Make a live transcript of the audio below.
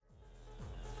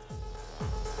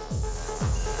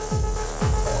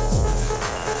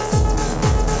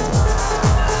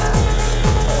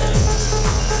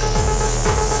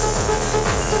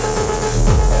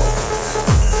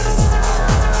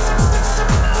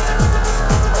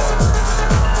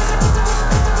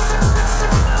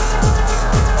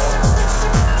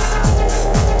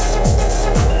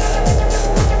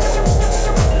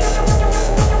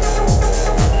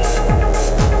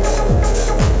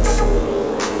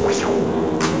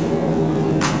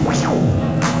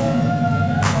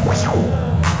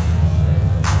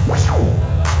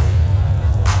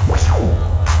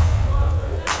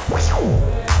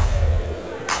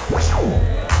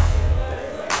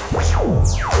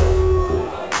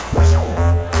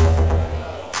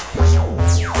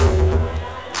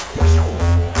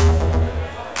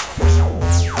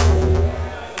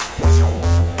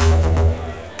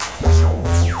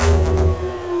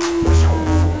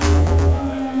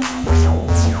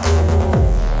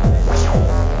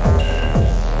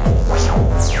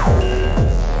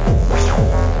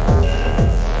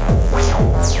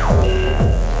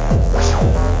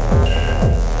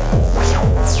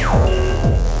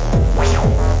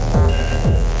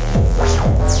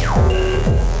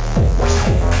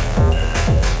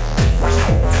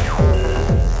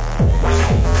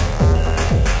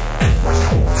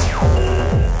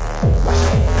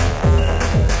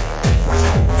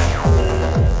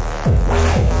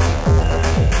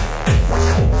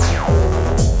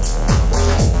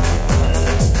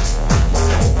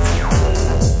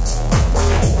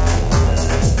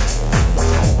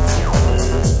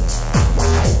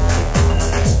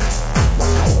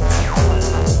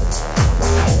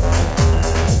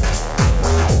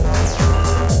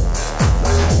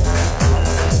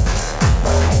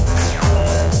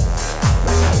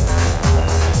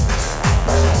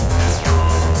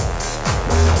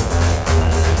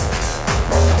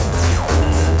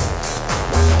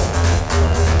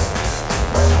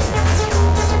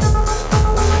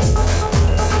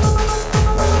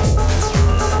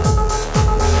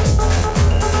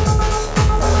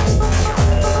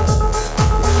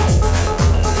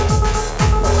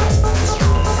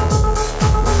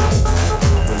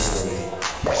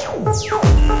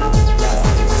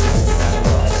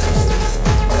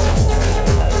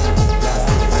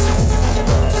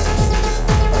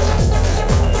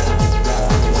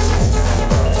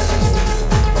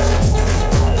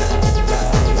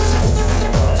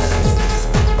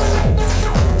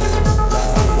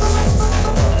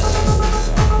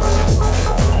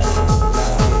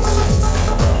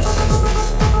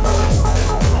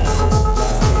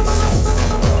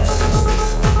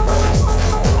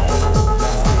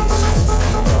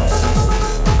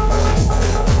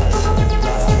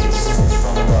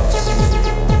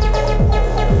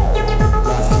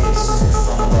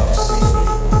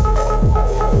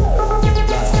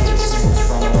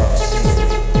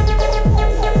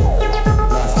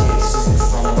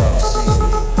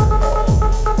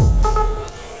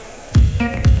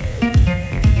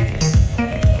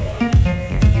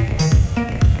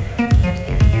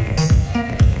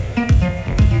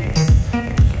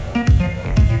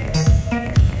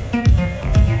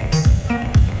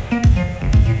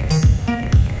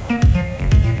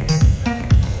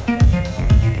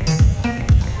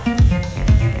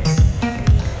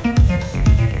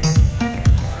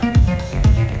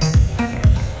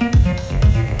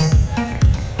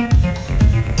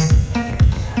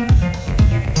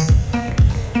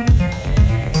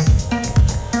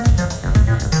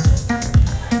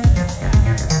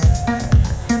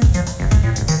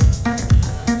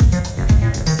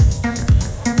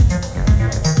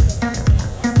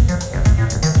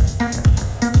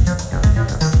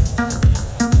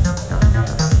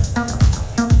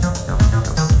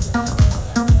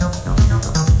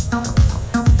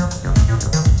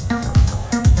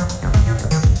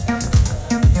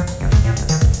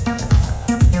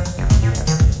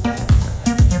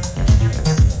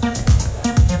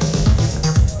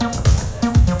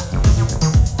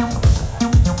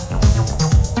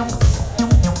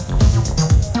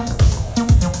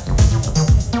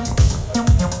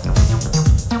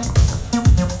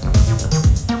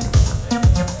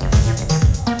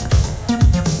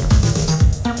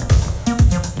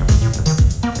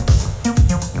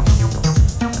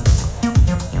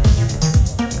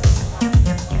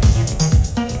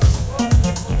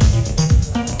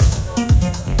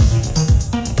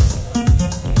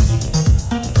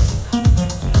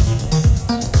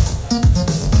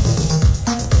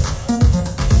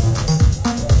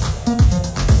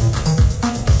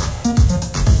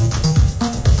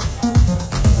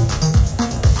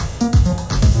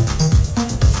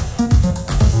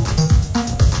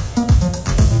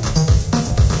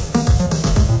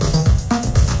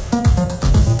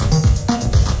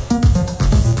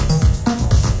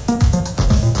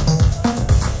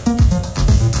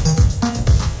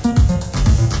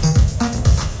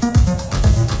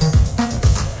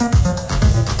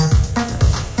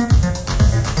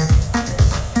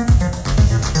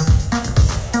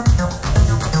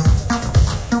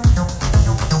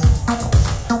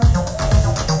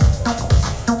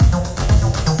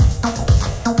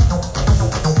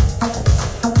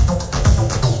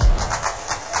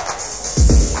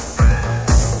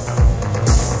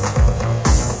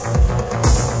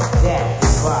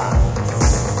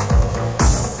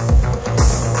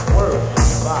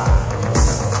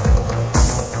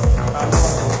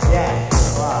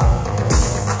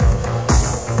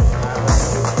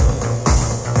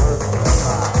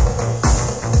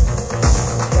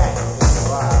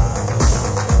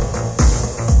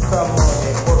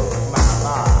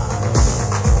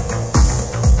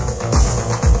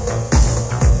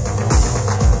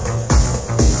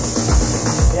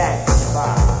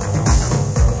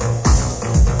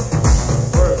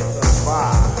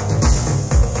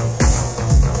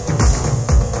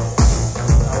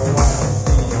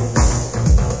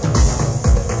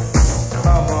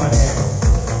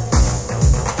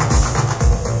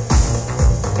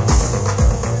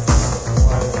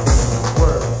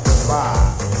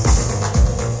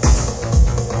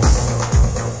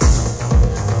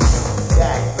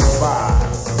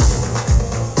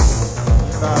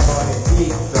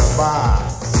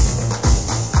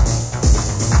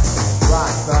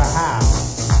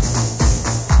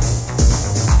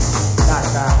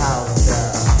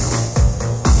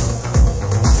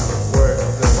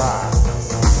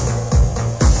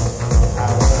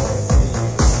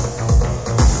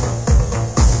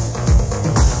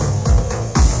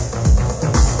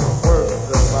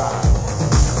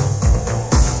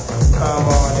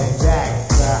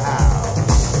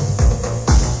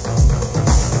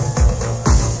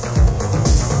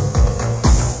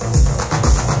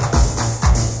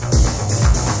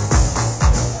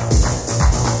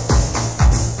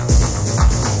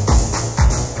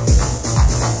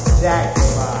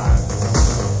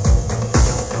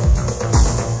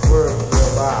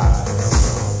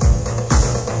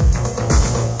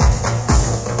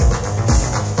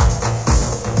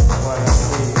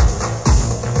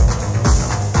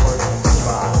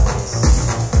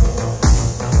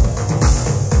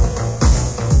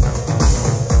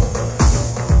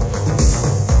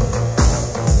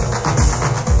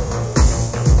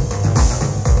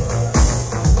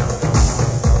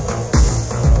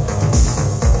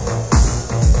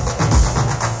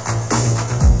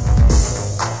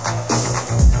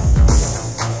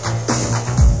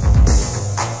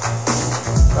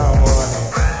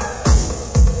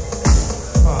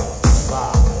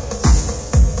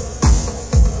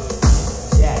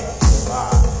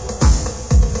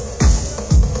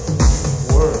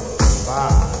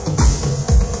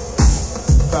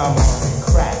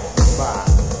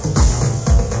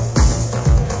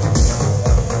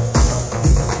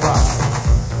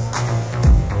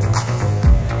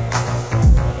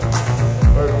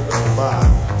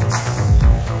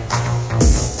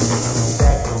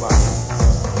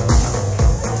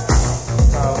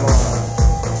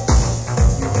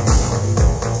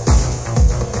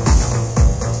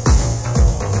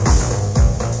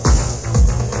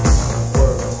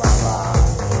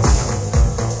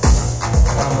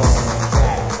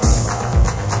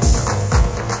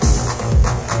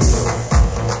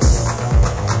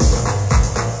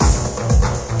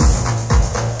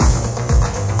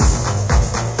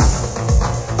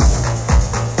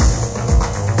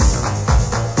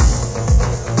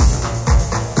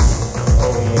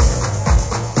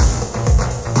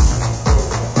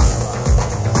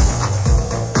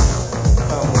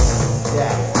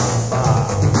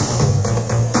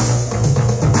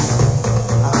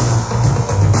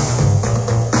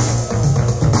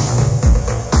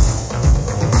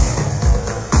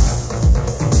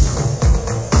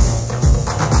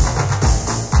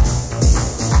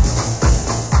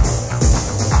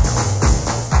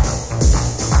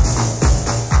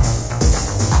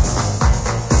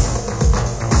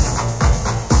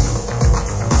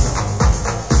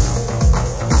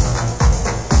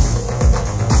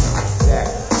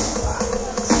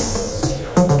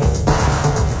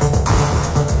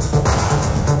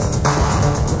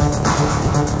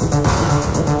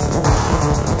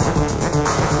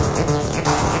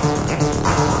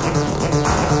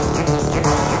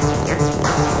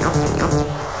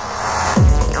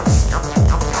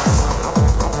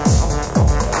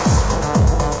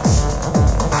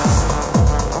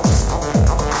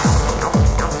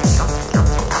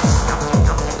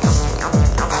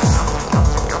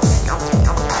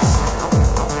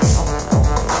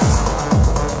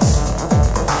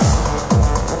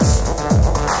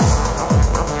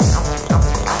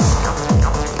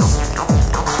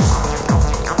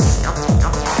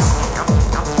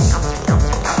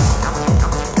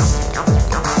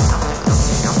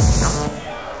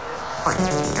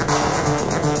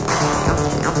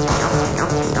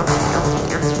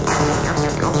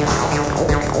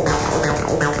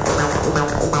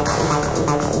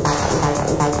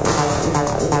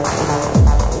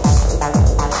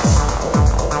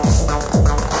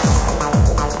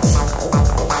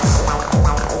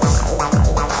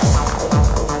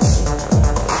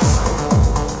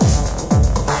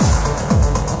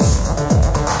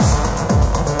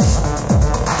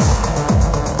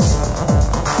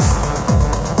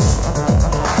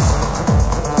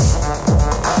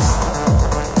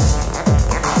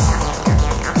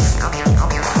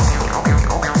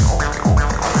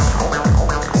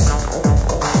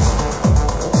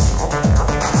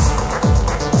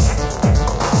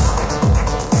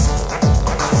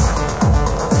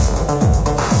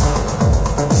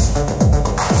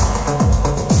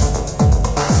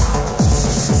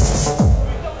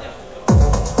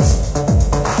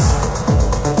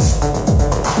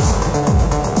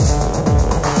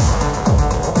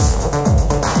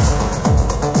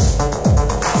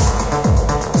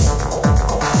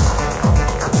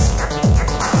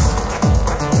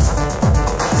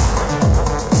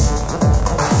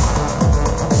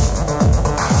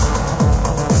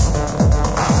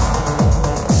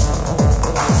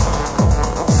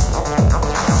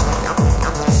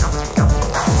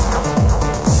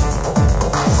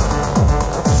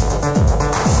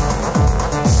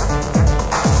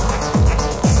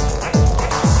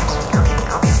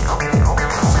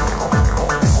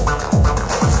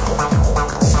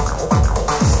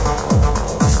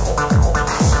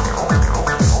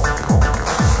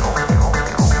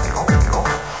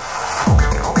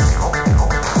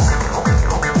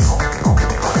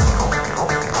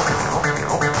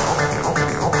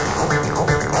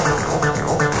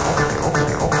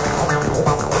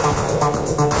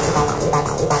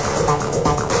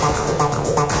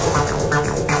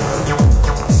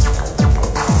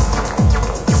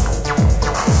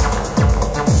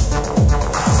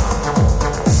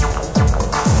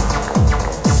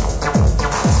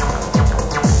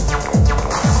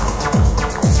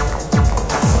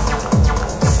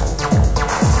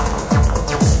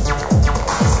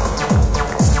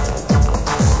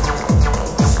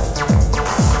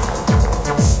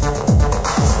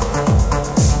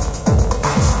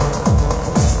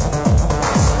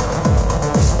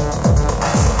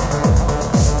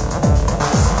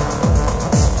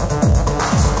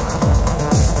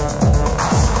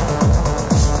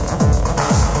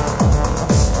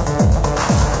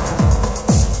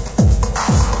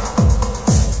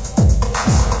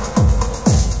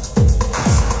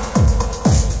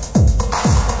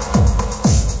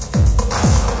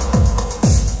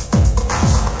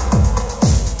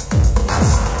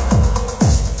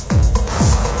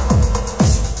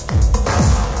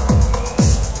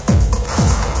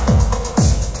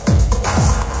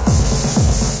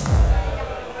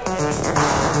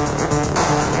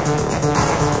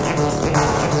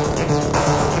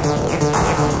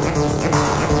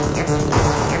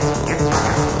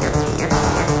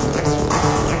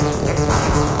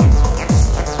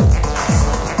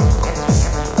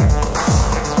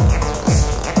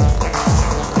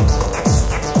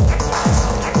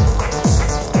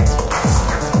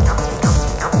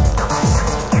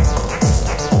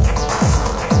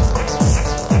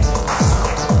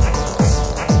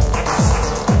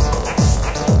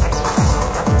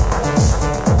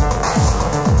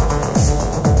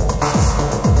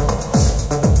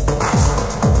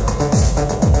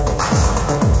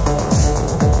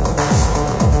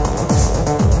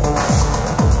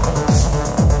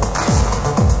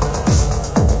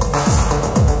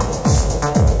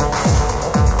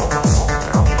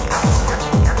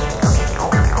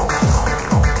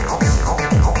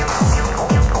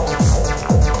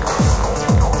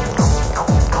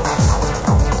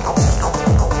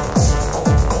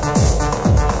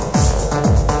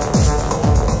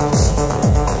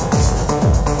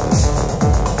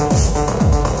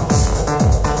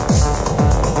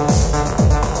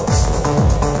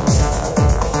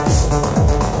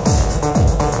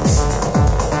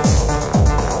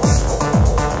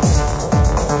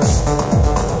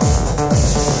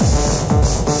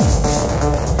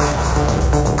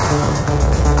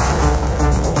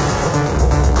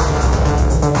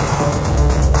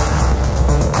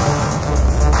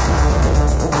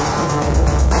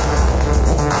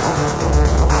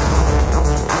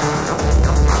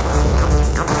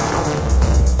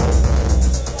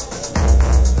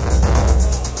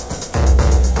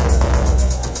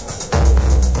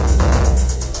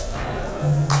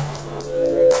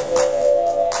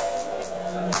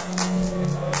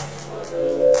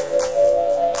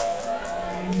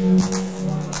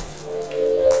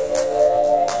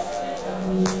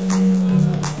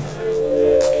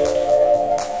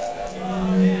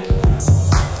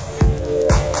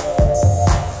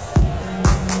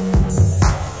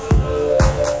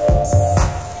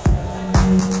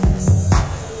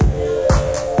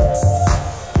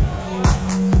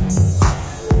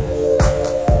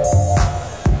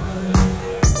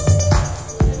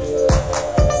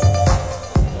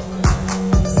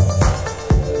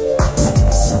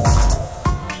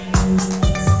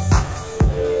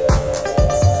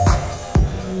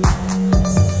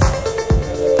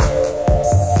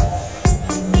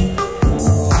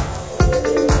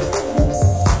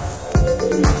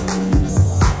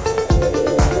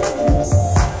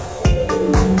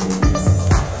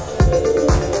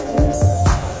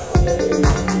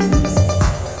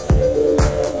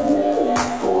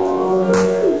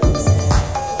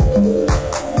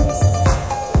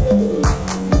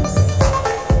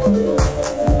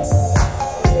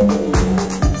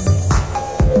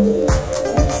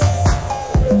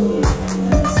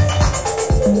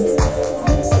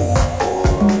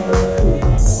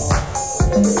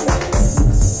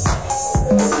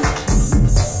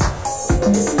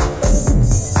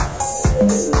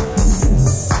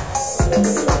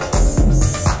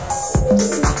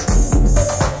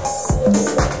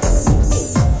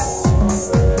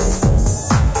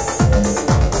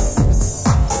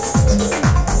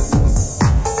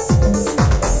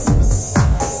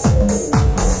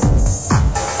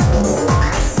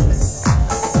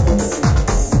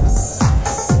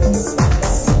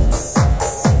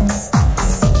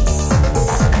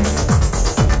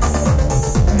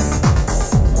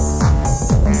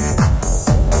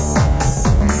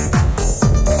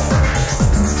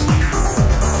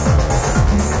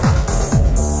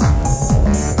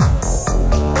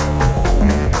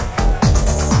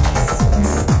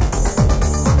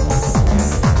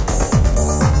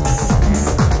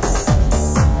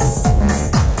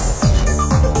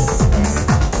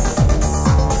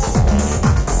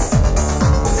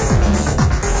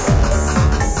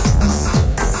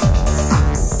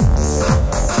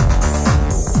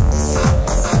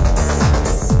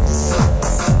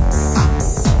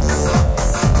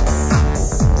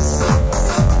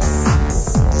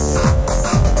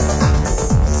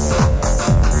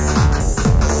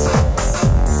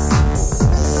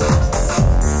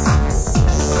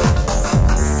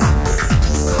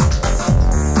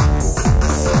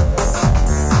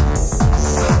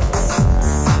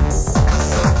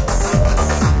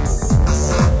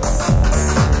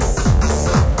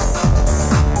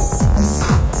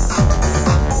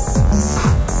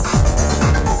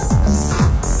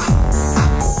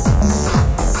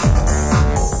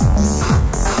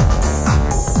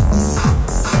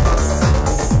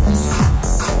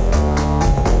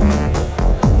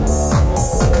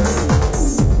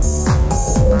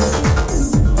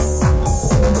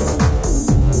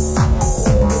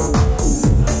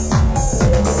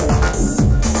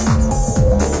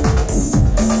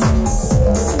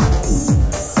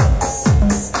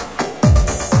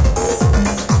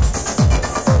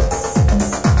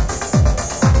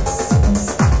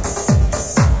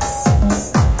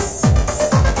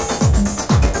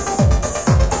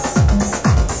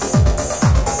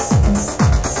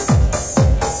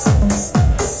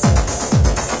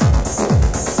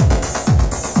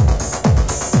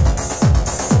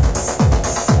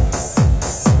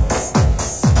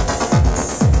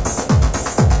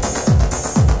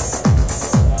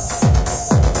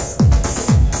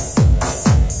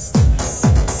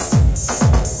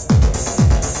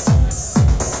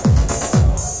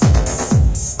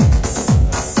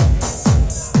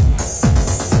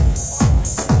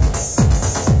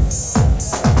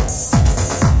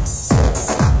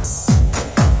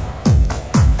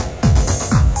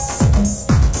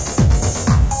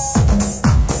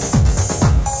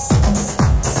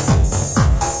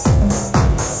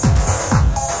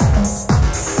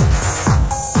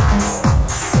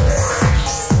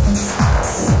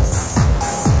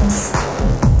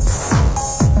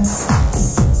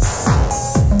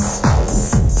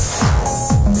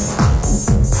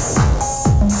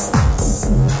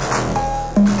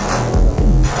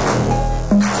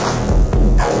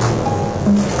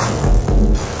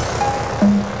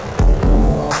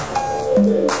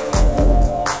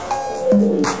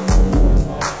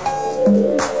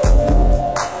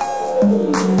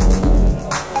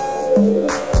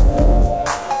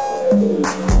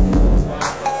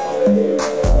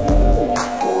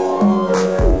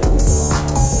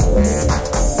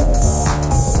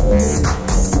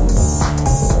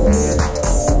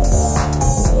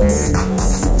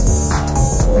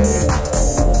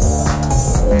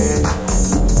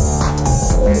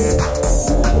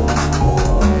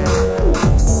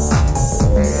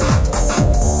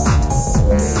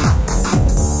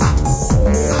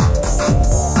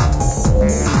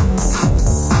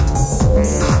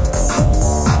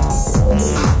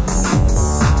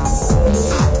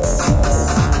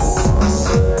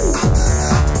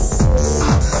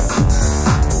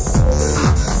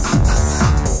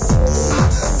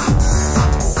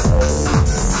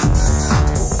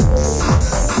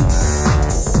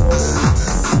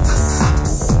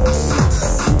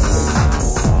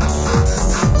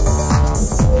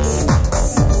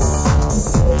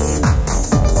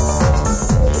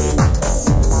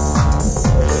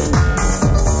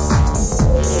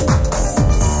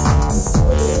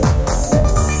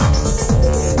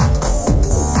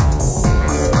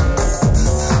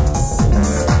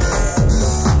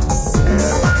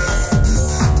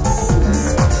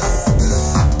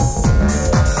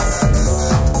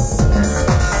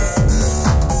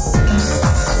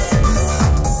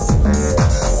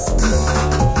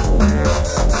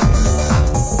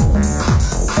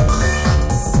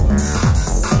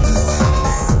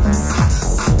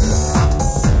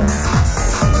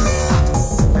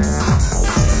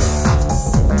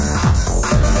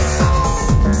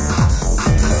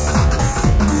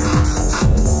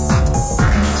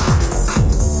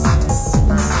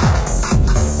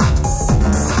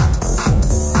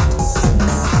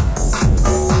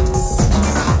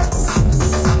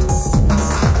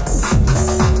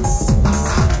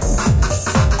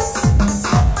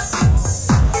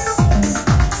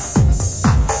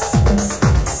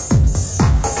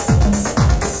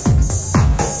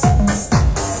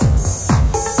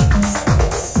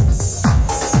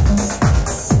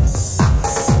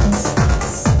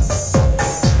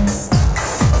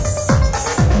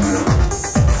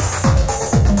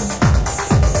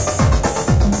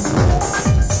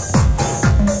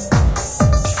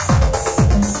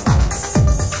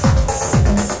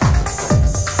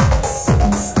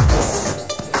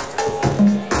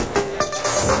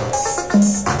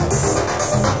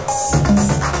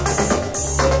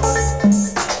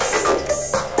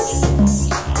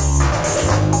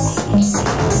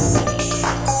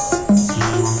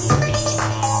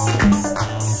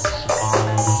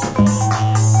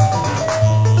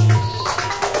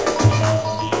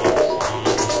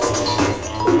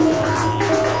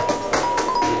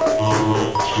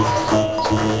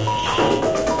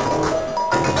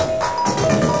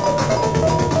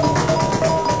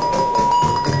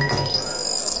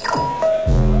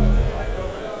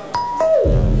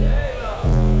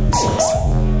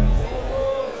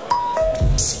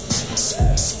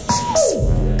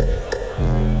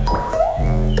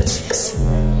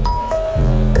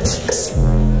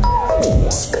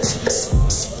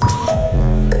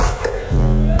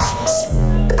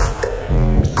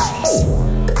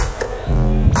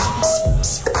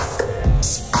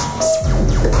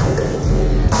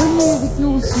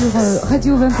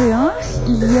Radio 21,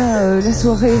 il y a la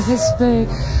soirée Respect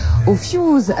au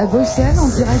Fuse à Bruxelles en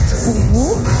direct pour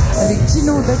vous avec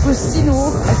Gino D'Agostino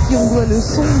à qui on doit le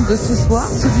son de ce soir,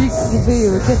 celui que vous pouvez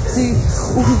capter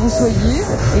où que vous soyez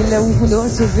et là où vous le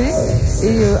recevez.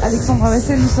 Et Alexandre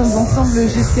Ramassel, nous sommes ensemble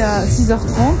jusqu'à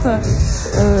 6h30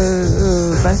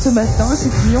 ce matin,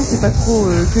 cette nuit on ne sait pas trop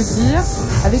que dire,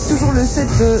 avec toujours le set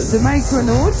de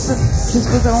Micronauts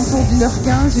jusqu'aux alentours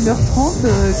d'1h15, 1h30,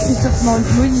 Christophe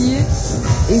Monier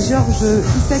et George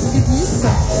Issakidis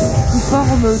qui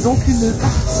forment donc une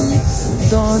partie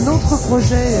d'un autre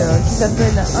projet qui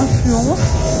s'appelle Influence,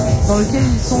 dans lequel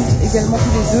ils sont également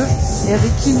tous les deux et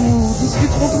avec qui nous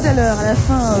discuterons tout à l'heure à la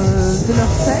fin de leur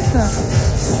set.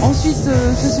 Ensuite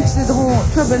se succéderont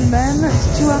Troubleman,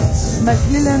 Stuart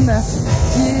McLellan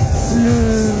qui est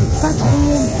le patron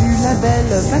du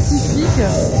label Pacifique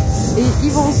et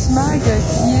Yvan Smag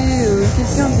qui est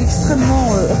quelqu'un d'extrêmement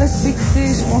respecté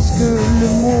je pense que le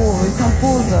mot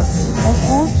s'impose en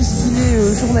France puisqu'il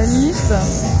est journaliste,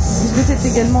 puisque c'est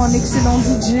également un excellent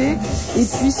DJ et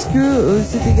puisque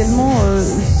c'est également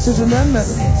ce jeune homme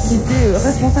qui était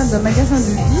responsable d'un magasin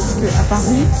de disques à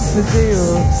Paris qui faisait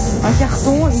un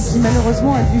carton et qui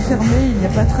malheureusement a dû fermer il n'y a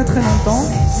pas très très longtemps.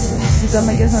 C'est un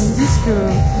magasin de disques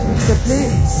qui s'appelait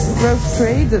Growth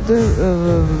Trade du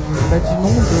nom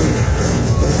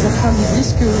de certains des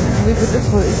disques que vous pouvez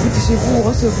peut-être écouter chez vous ou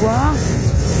recevoir.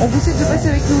 On vous souhaite de passer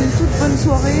avec nous une toute bonne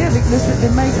soirée avec le set des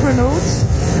Micronauts,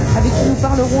 avec qui nous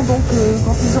parlerons donc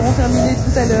quand ils auront terminé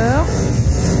tout à l'heure.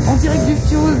 En direct du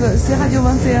Fuse, c'est Radio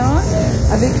 21,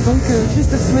 avec donc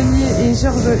Christophe Monier et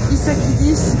George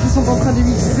Issakidis qui sont en train de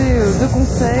mixer deux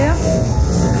concerts.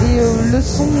 Et le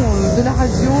son de la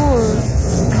radio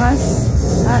grâce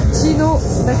à Gino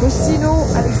D'Agostino,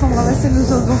 Alexandra Vassel, nous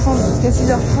sommes ensemble jusqu'à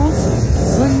 6h30.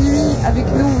 Bonne nuit avec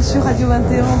nous sur Radio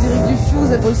 21 en direct du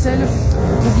Fuse à Bruxelles,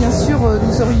 où bien sûr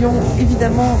nous serions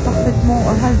évidemment parfaitement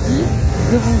ravis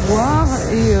de vous voir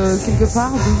et quelque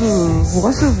part de vous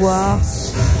recevoir.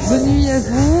 Bonne nuit à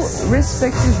vous. Respect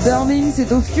is Burning,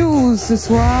 c'est au Fuse ce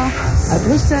soir à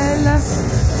Bruxelles.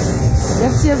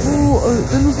 Merci à vous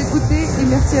de nous écouter et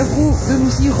merci à vous de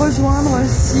nous y rejoindre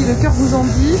si le cœur vous en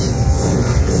dit.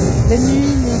 La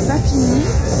nuit n'est pas finie,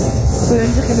 on peut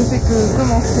même dire qu'elle ne fait que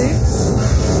commencer.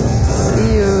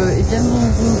 Et bien nous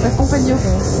vous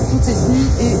accompagnerons toute cette nuit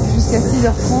et jusqu'à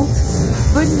 6h30.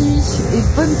 Bonne nuit et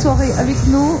bonne soirée avec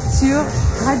nous sur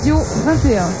Radio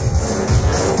 21.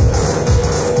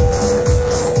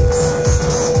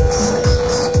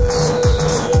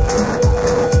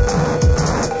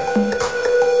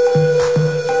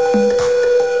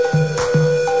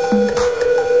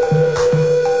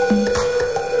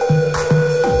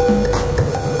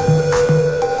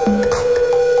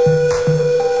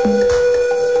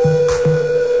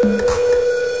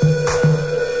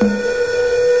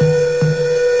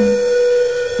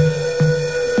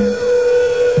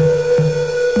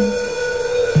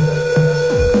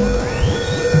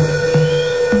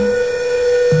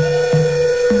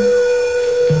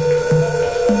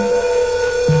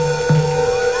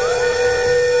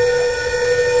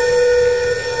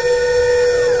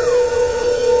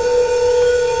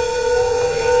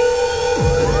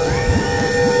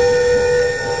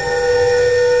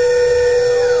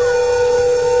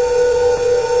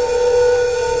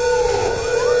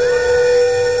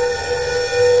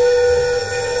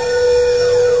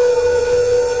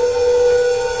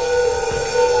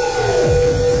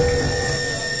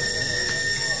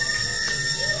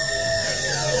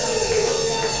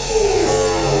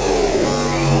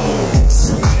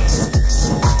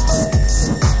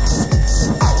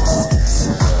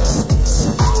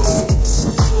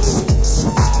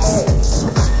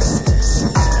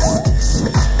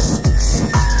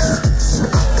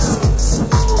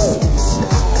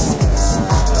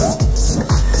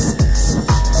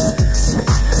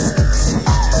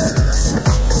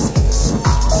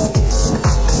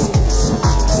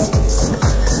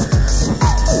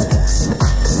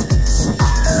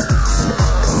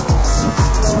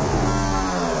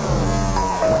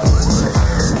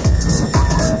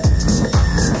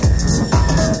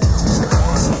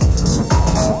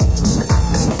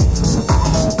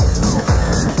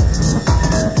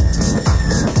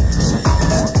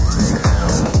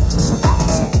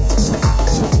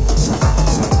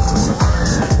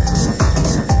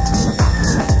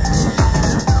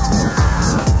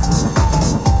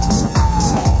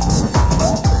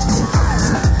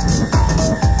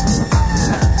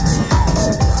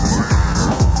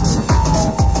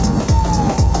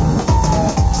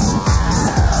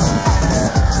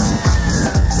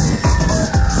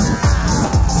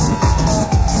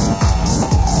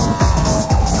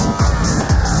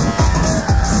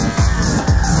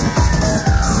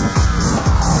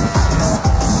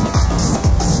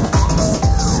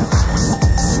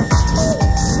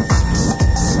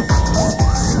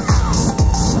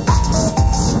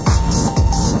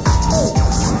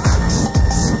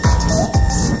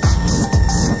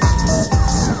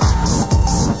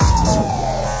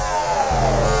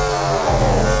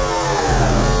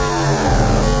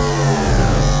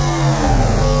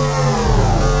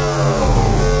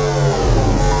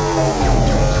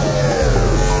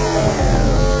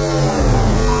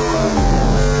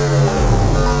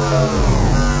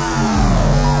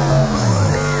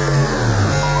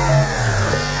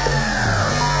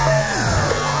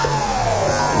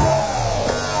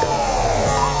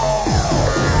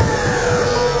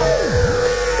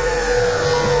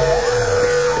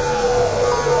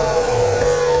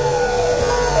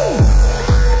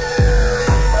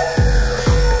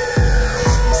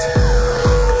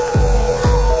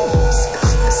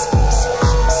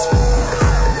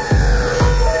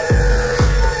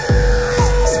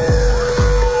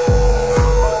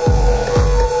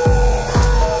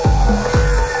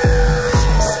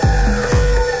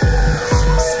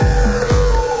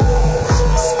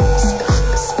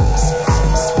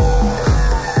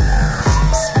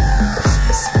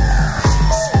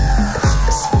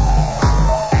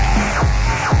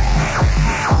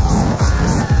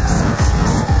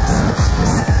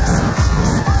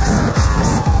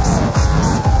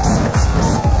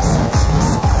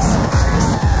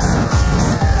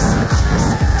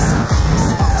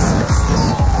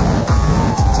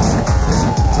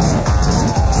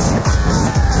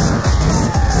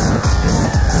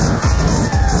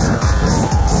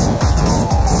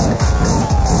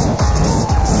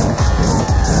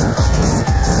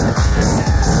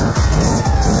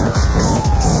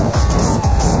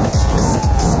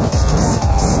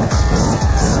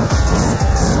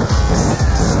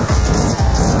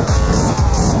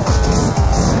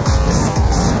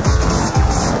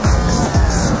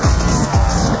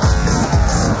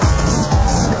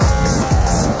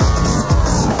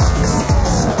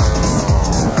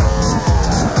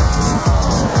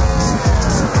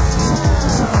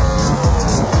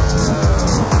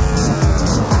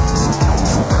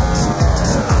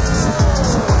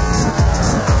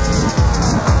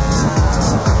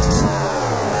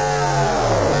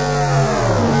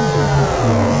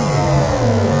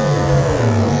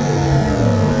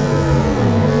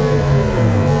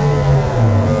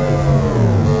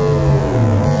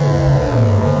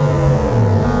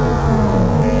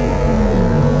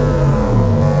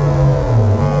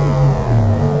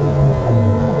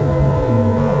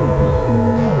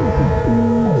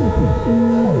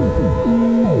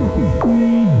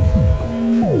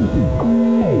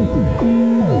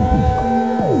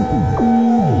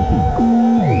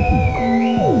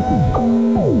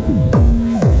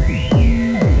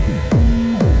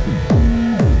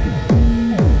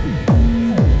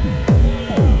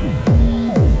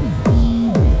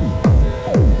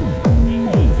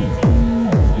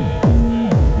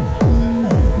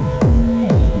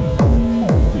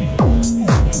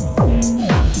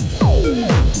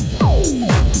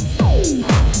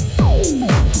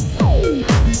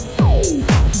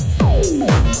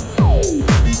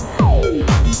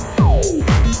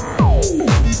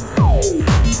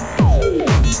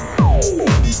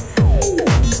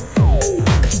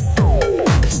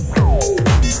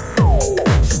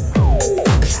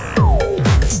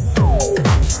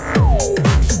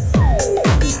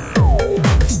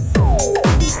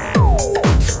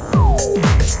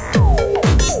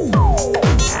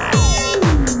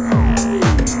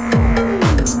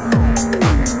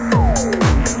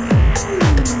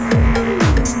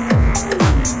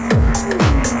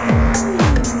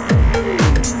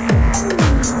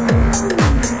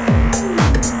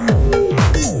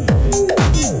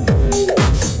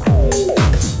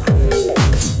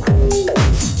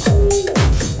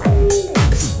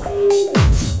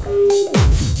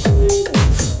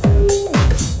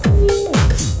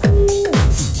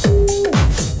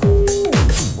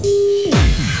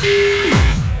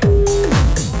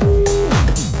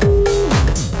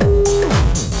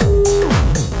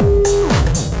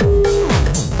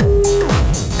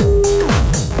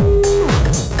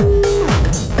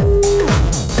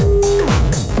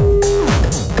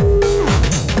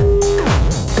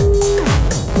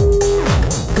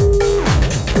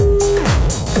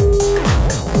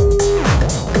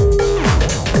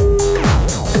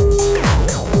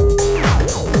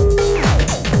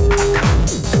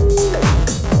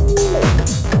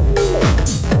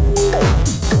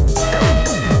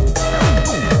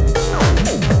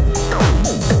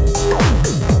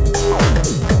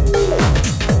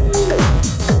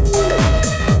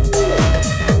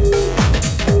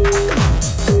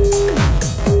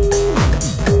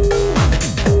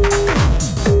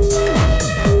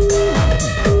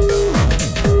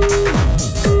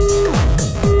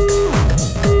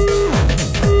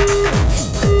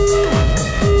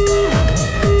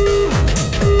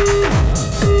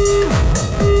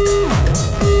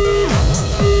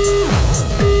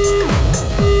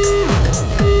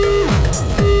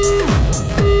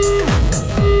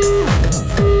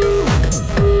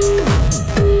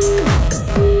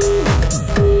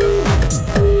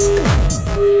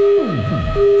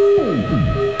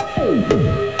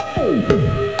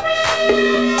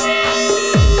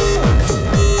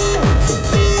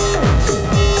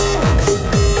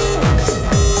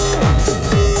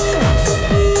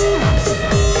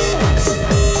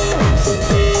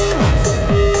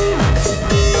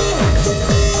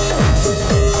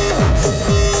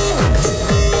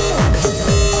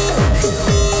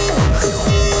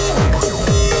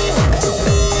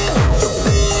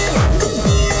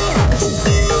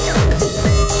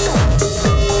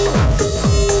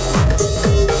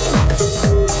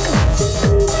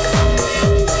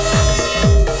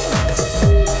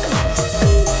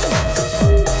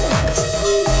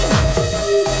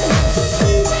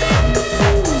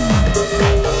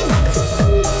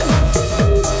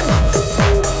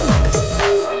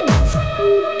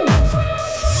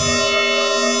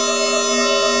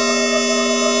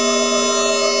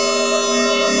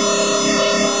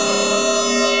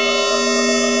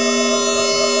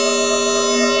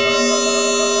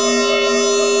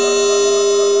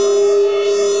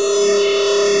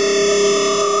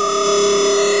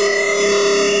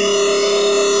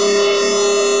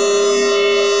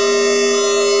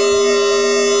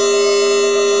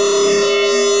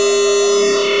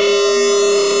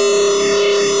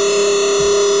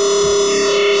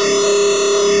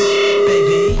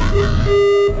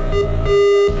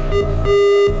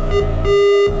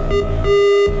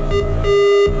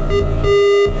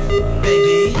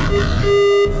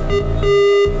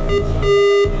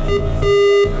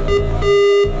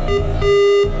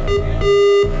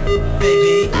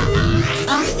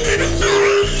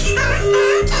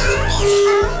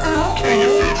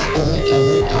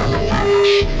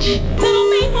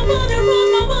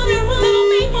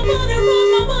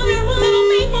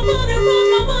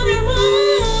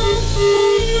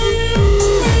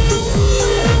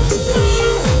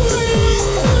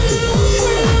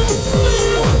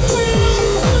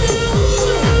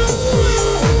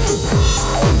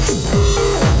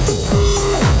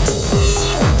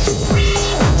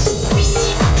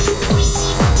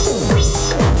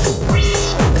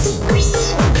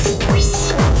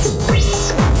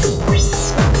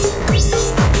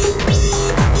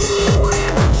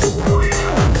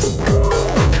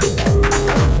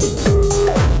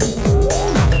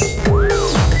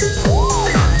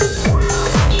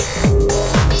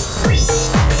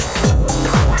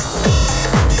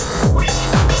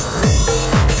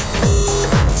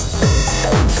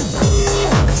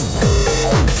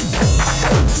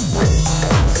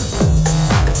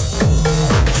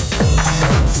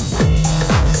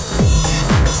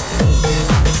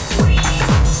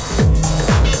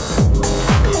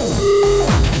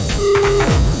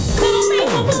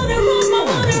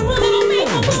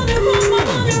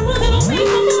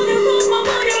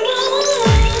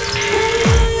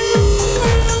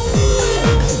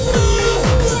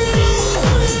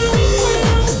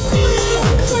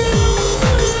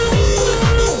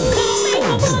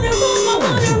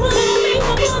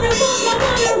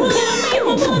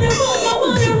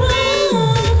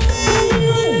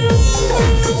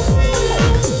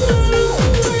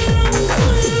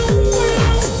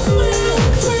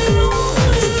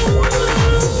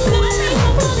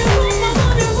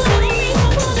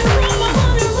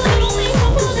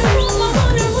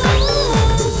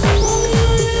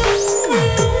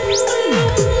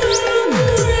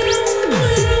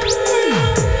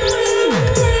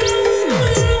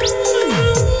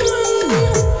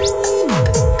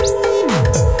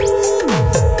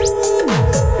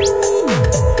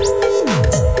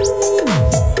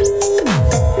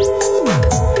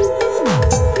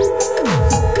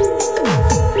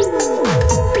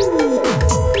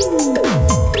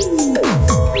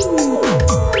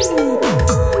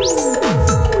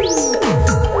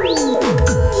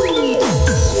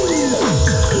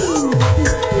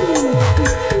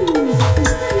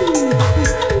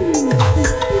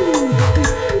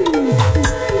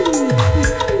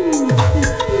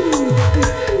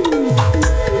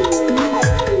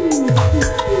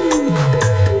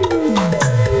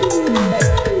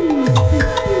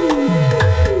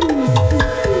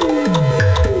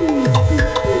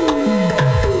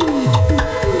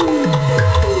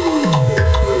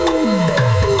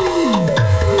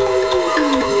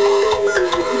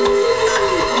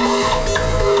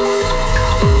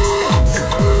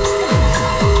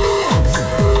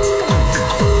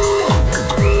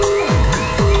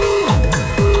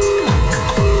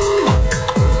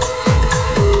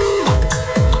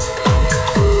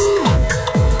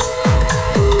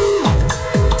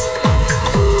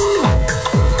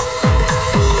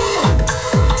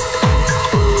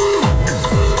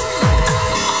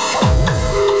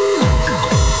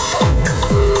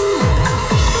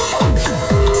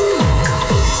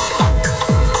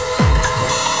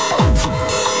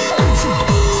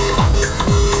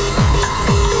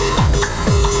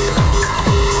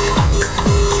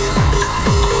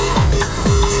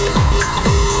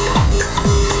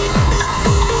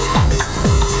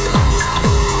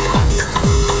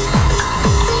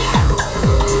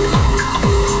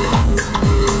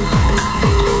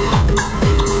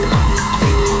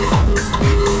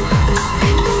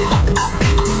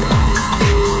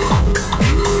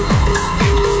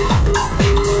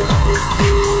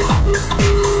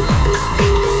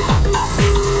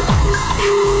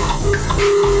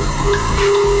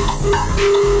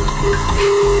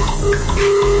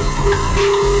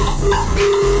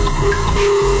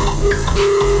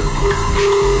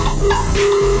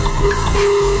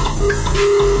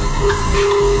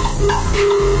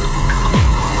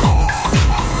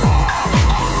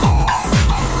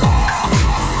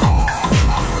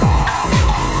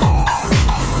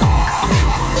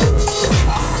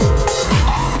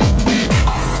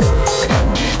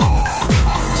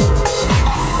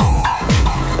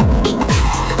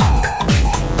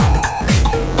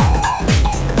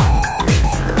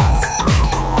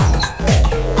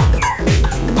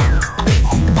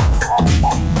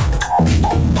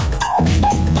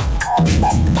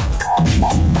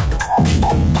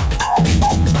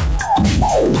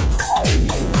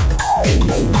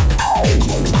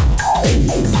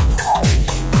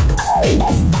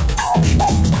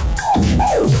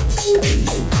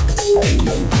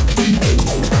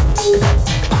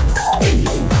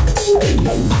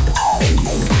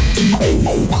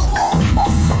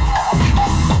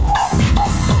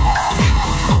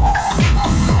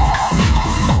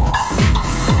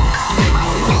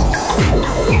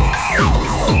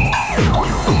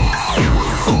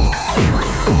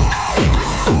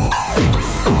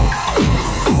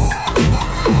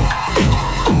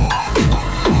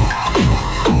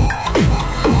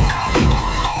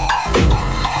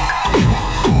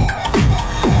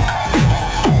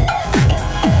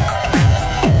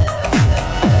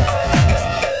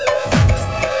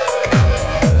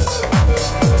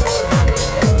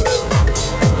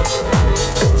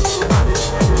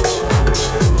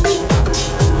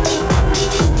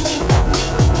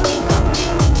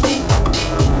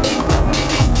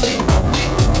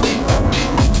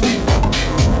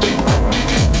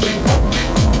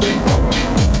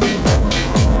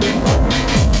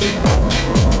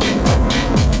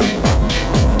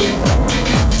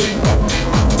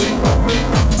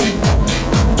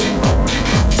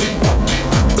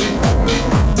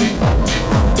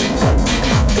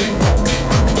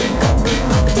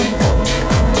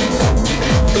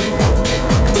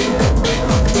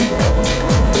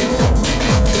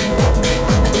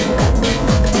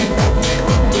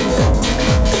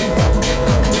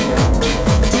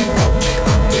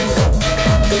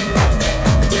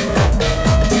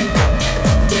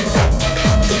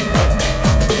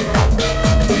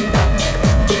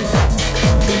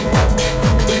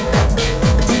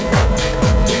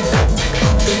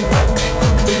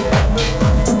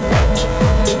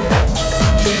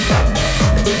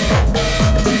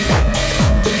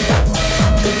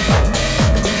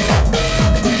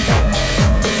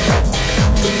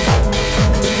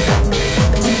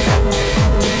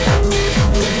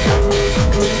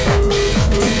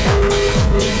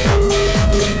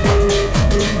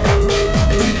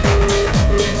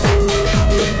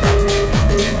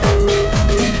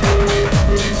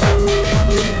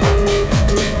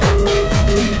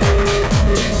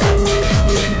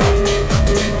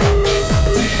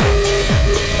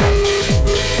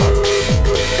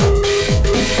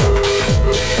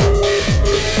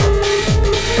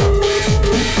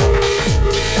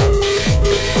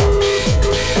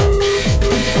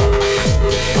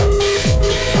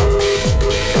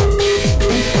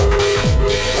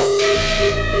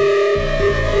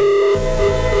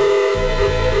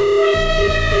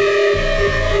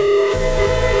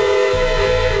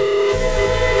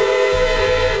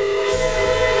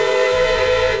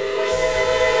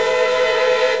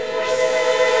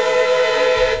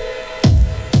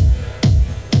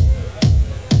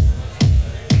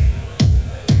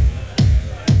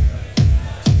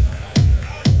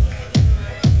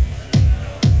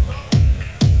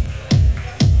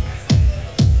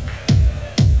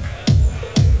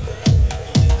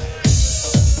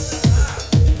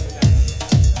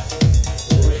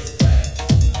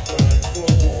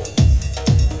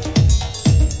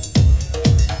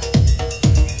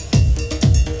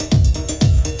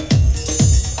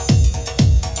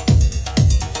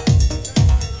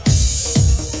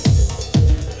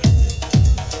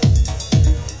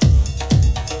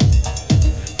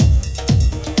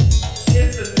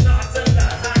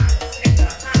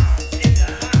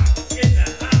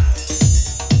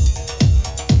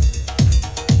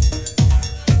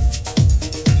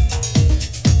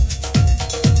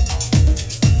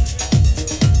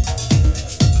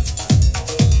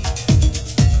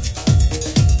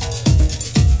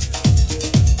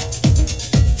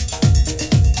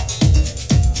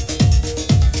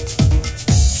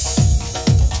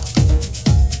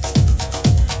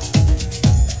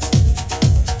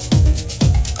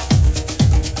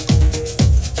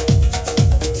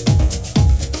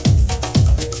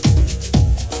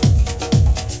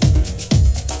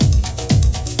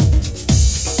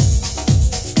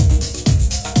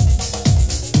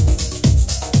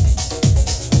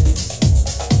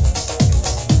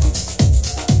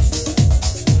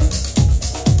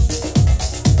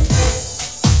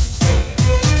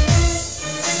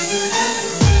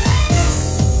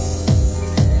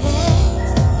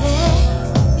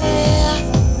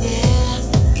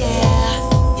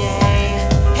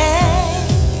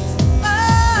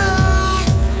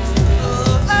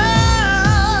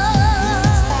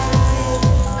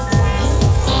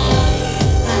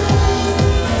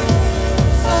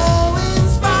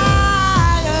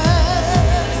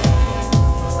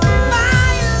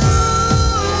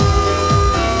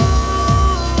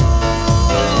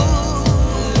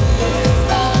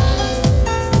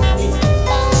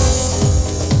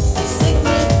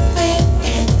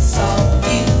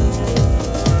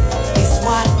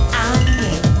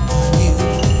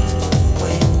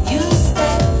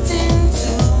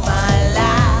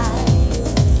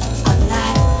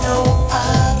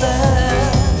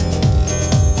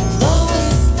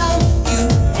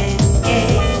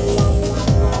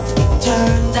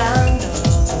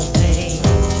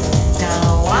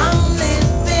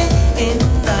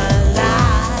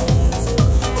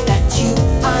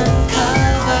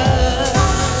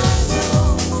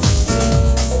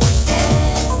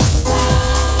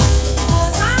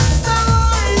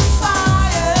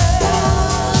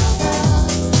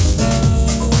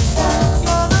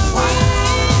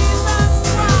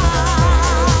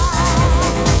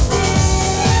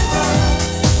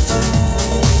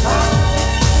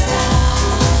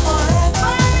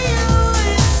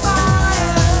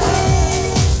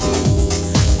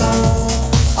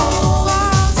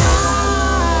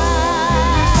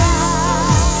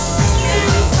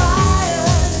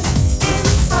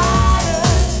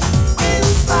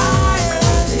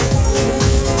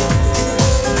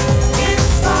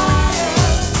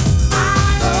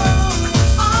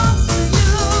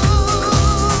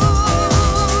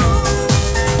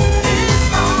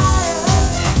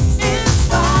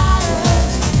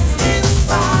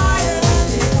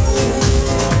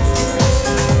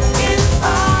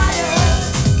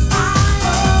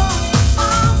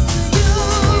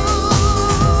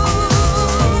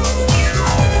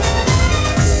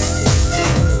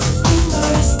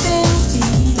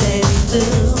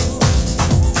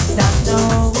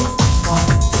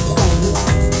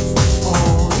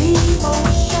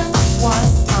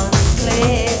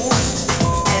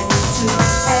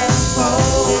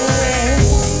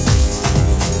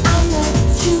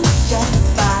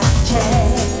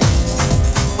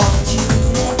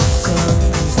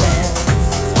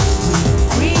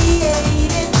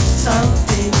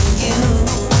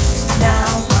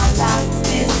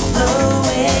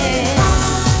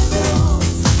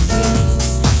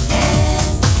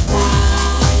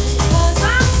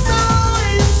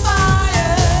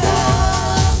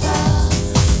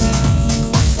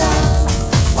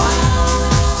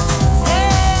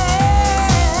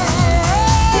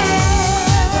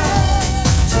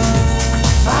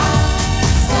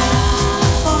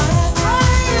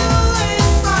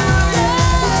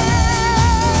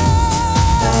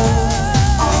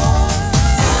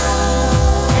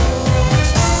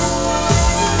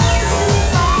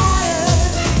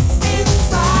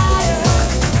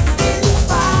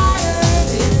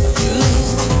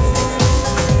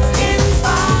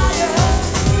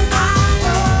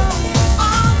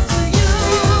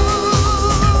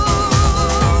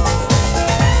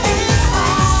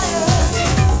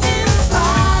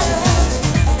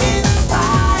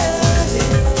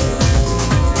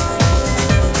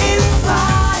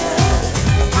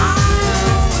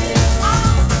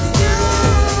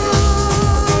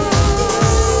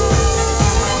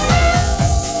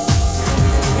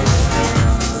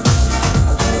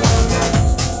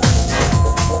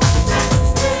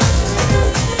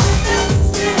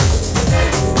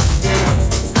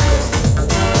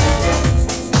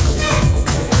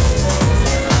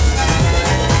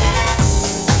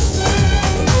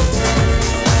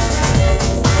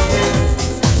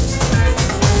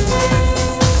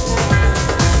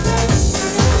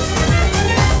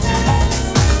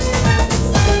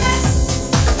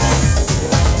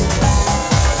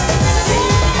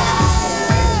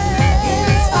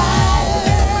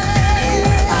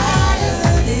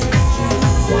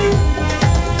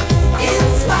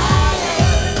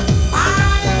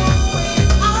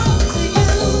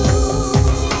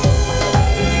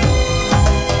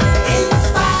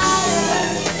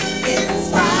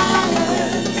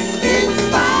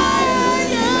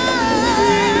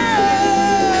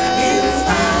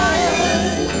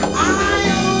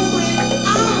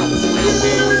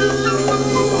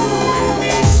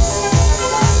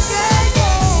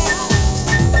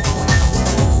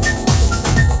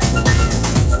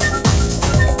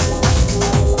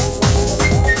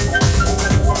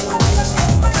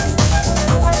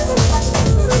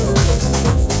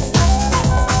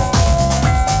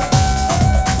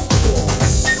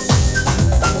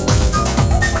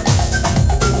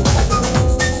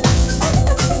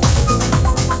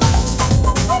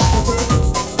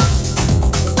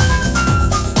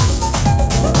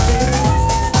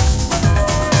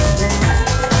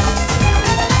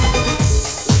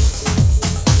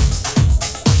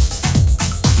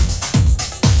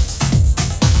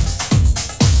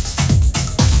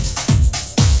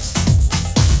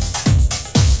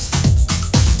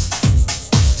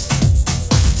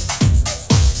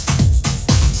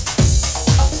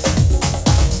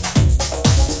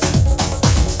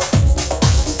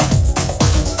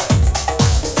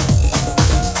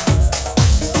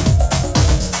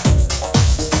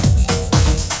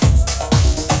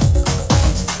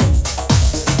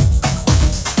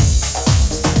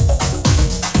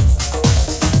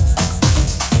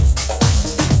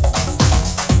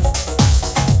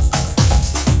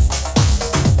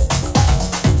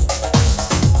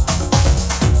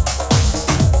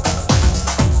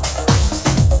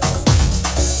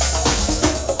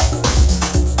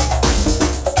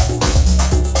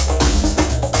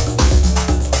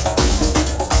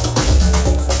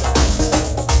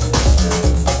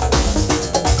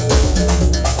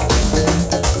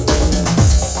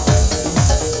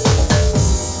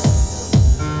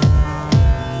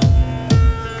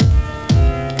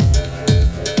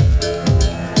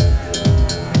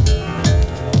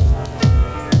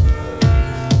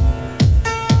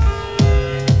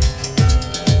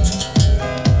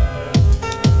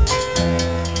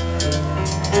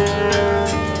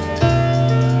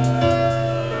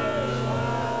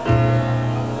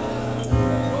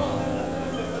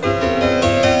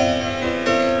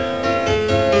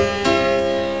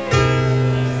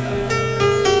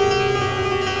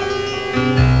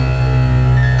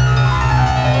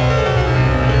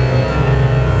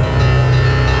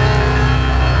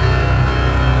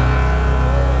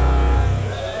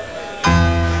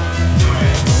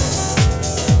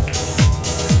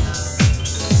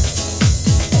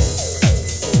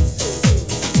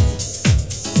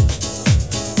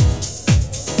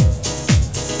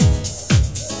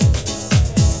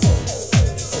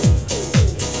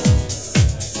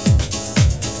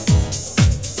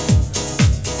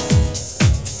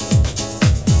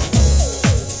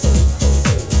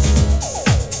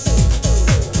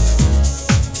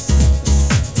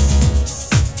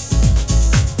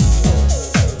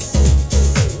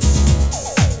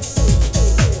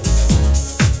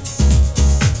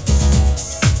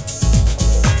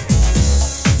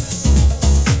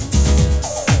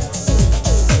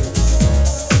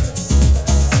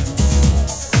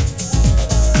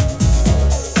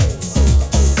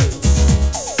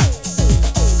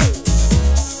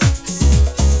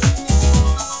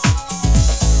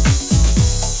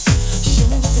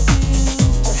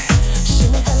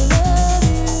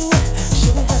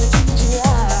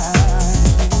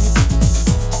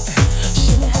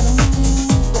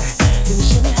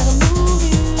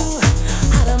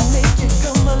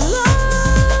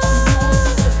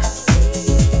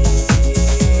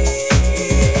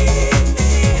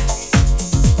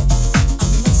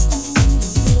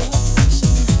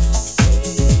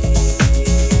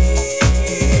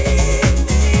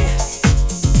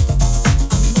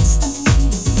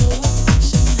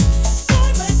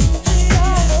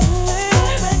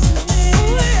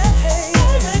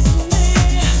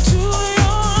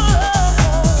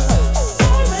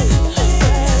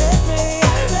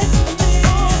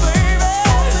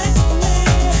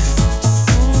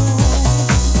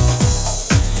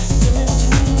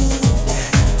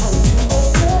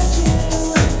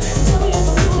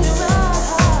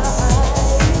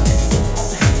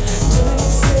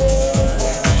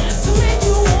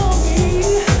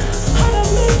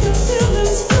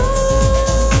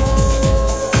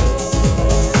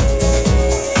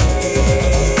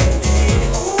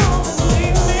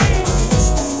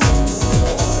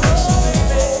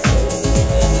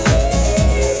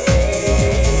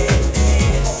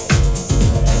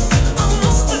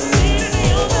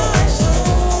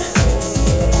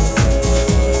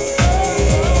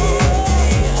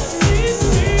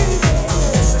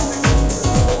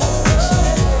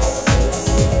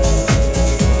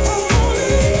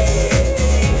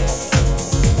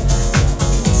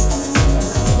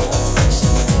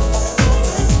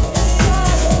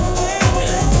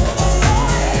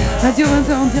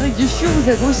 direct du Fuse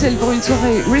à Bruxelles pour une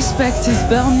soirée Respect is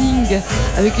Burning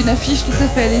avec une affiche tout à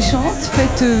fait alléchante,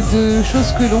 faite de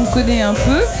choses que l'on connaît un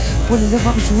peu pour les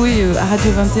avoir jouées à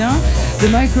Radio 21, de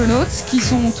Micronauts qui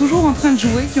sont toujours en train de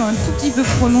jouer, qui ont un tout petit peu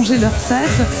prolongé leur set,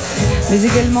 mais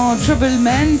également Trouble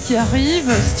Man qui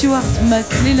arrive, Stuart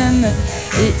McLellan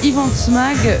et Evans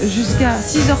Mag jusqu'à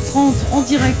 6h30 en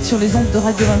direct sur les ondes de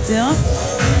Radio 21.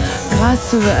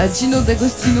 Grâce à Gino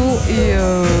D'Agostino et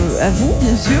à vous,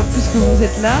 bien sûr, puisque vous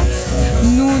êtes là.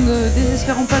 Nous ne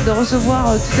désespérons pas de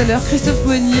recevoir tout à l'heure Christophe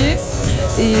Monier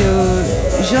et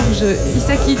George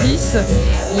Issakidis,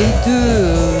 les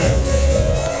deux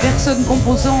personnes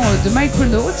composant de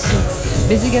Micronauts,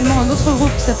 mais également un autre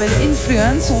groupe qui s'appelle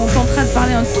Influence. On est en train de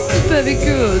parler un tout petit peu avec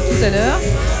eux tout à l'heure.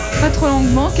 Pas trop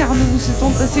longuement, car nous vous souhaitons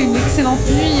de passer une excellente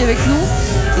nuit avec nous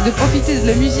et de profiter de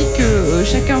la musique que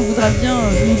chacun voudra bien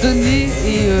nous donner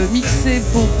et mixer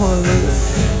pour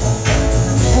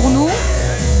nous.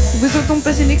 Nous vous souhaitons de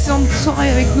passer une excellente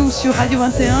soirée avec nous sur Radio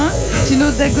 21.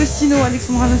 Gino D'Agostino,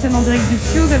 Alexandra Lassen en direct du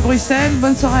Fuse à Bruxelles.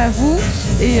 Bonne soirée à vous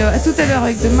et à tout à l'heure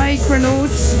avec The Micronauts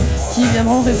qui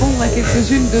viendront répondre à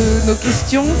quelques-unes de nos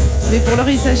questions. Mais pour l'heure,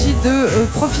 il s'agit de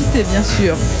profiter, bien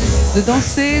sûr, de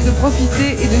danser, de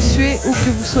profiter et de suer où que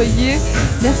vous soyez.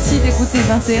 Merci d'écouter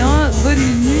 21. Bonne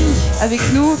nuit avec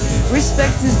nous.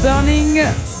 Respect is Burning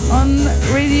on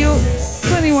Radio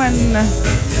 21.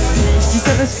 Je dis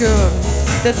ça parce que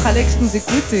peut-être Alex nous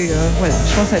écoute et voilà,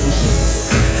 je pense à lui.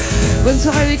 Bonne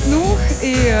soirée avec nous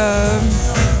et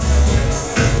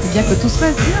bien que tout se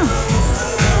passe bien.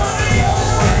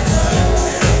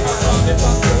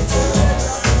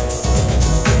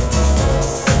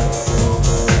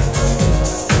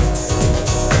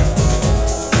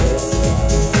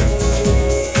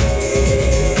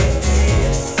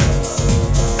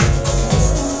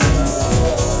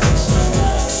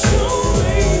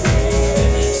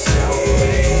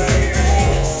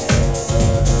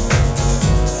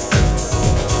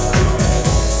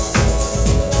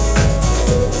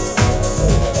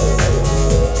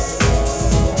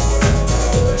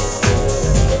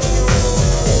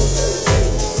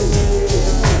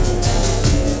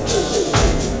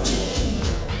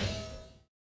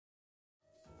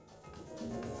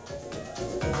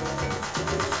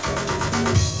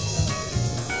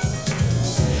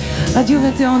 Radio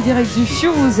 21 en direct du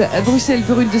Fuse à Bruxelles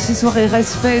pour une de ces soirées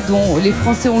respect dont les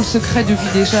Français ont le secret depuis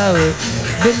déjà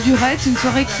belle durette. Une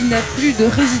soirée qui n'a plus de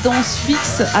résidence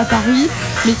fixe à Paris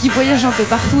mais qui voyage un peu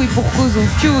partout et pour cause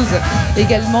au Fuse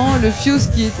également. Le Fuse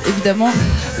qui est évidemment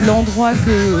l'endroit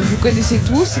que vous connaissez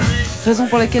tous. Raison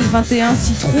pour laquelle 21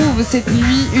 s'y trouve cette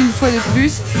nuit une fois de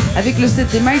plus avec le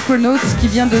set des Micronauts qui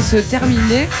vient de se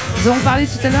terminer. Nous avons parlé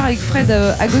tout à l'heure avec Fred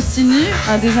Agostini,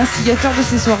 un des instigateurs de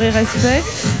ces soirées respect,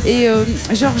 et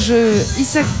George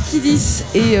Issakidis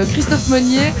et Christophe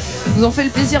Monier nous ont fait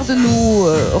le plaisir de nous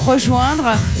rejoindre.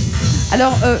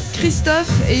 Alors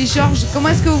Christophe et Georges, comment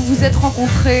est-ce que vous vous êtes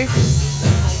rencontrés?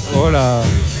 Voilà,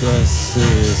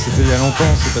 c'était il y a longtemps,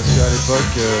 c'est parce qu'à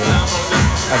l'époque,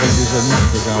 avec des amis,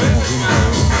 je faisais un fanzine,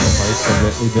 on parlait qui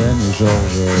s'appelait Eden, et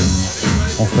Georges,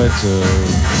 en fait,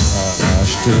 a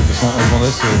acheté, parce qu'on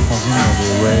vendait ce fanzine dans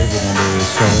des raves, dans des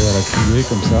soirées à la criée,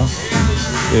 comme ça.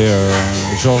 Et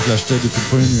Georges l'achetait depuis le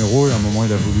premier numéro, et à un moment,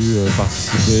 il a voulu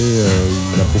participer,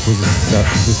 il a proposé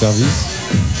ses services.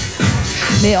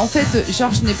 Mais en fait,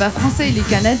 Georges n'est pas français, il est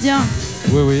canadien.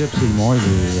 Oui, oui, absolument.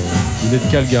 Il est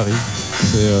de Calgary.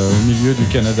 C'est au milieu du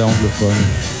Canada anglophone.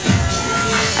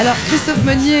 Alors, Christophe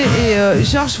Monier et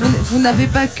Georges, vous n'avez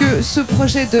pas que ce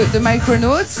projet de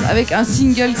Micronauts avec un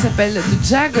single qui s'appelle The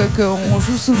Jag, qu'on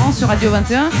joue souvent sur Radio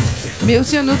 21, mais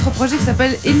aussi un autre projet qui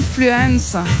s'appelle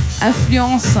Influence.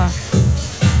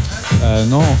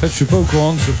 Non, en fait, je suis pas au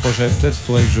courant de ce projet. Peut-être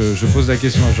faudrait que je pose la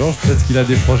question à Georges. Peut-être qu'il a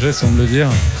des projets sans me le dire.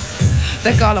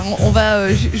 D'accord, alors on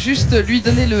va juste lui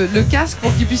donner le casque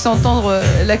pour qu'il puisse entendre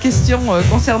la question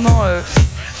concernant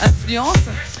Influence.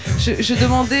 Je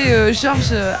demandais,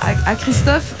 Georges, à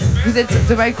Christophe, vous êtes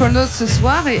de Micronauts ce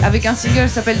soir et avec un single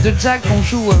qui s'appelle The Jag qu'on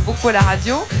joue beaucoup à la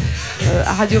radio,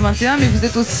 à Radio 21, mais vous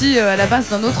êtes aussi à la base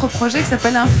d'un autre projet qui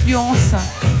s'appelle Influence.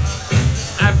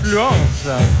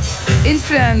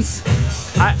 Influence.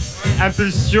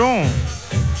 Impulsion.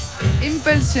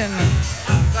 Impulsion.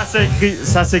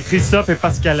 Ça c'est Christophe et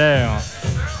Pascalaire.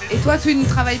 Et toi, tu ne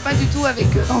travailles pas du tout avec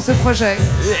eux dans ce projet?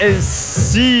 Et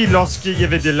si, lorsqu'il y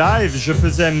avait des lives, je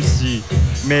faisais MC.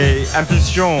 Mais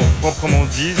Impulsion, proprement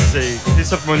dit, c'est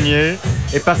Christophe Monier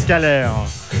et Pascalaire.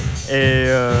 Et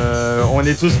on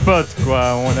est tous potes,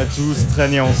 quoi. On a tous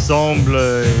traîné ensemble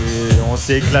et on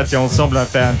s'est éclaté ensemble, on a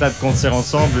fait un tas de concerts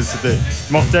ensemble. C'était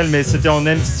mortel, mais c'était en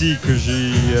MC que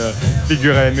j'y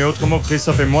figurais. Mais autrement,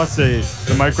 Christophe et moi, c'est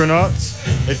The Micronauts.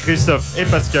 Et Christophe et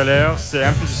Pascal R, c'est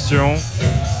Impulsion.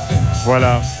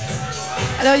 Voilà.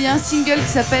 Alors il y a un single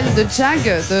qui s'appelle The Jag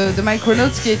de Micronauts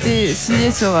qui a été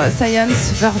signé sur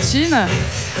Science Virgin.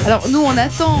 Alors nous on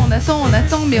attend,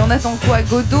 mais on attend quoi,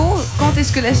 Godot? Quand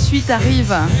est-ce que la suite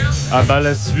arrive? Ah bah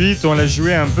la suite, on l'a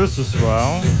joué un peu ce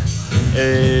soir.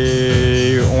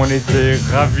 Et on était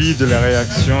ravis de la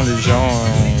réaction, les gens,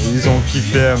 ils ont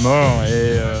kiffé à mort.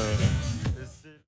 Et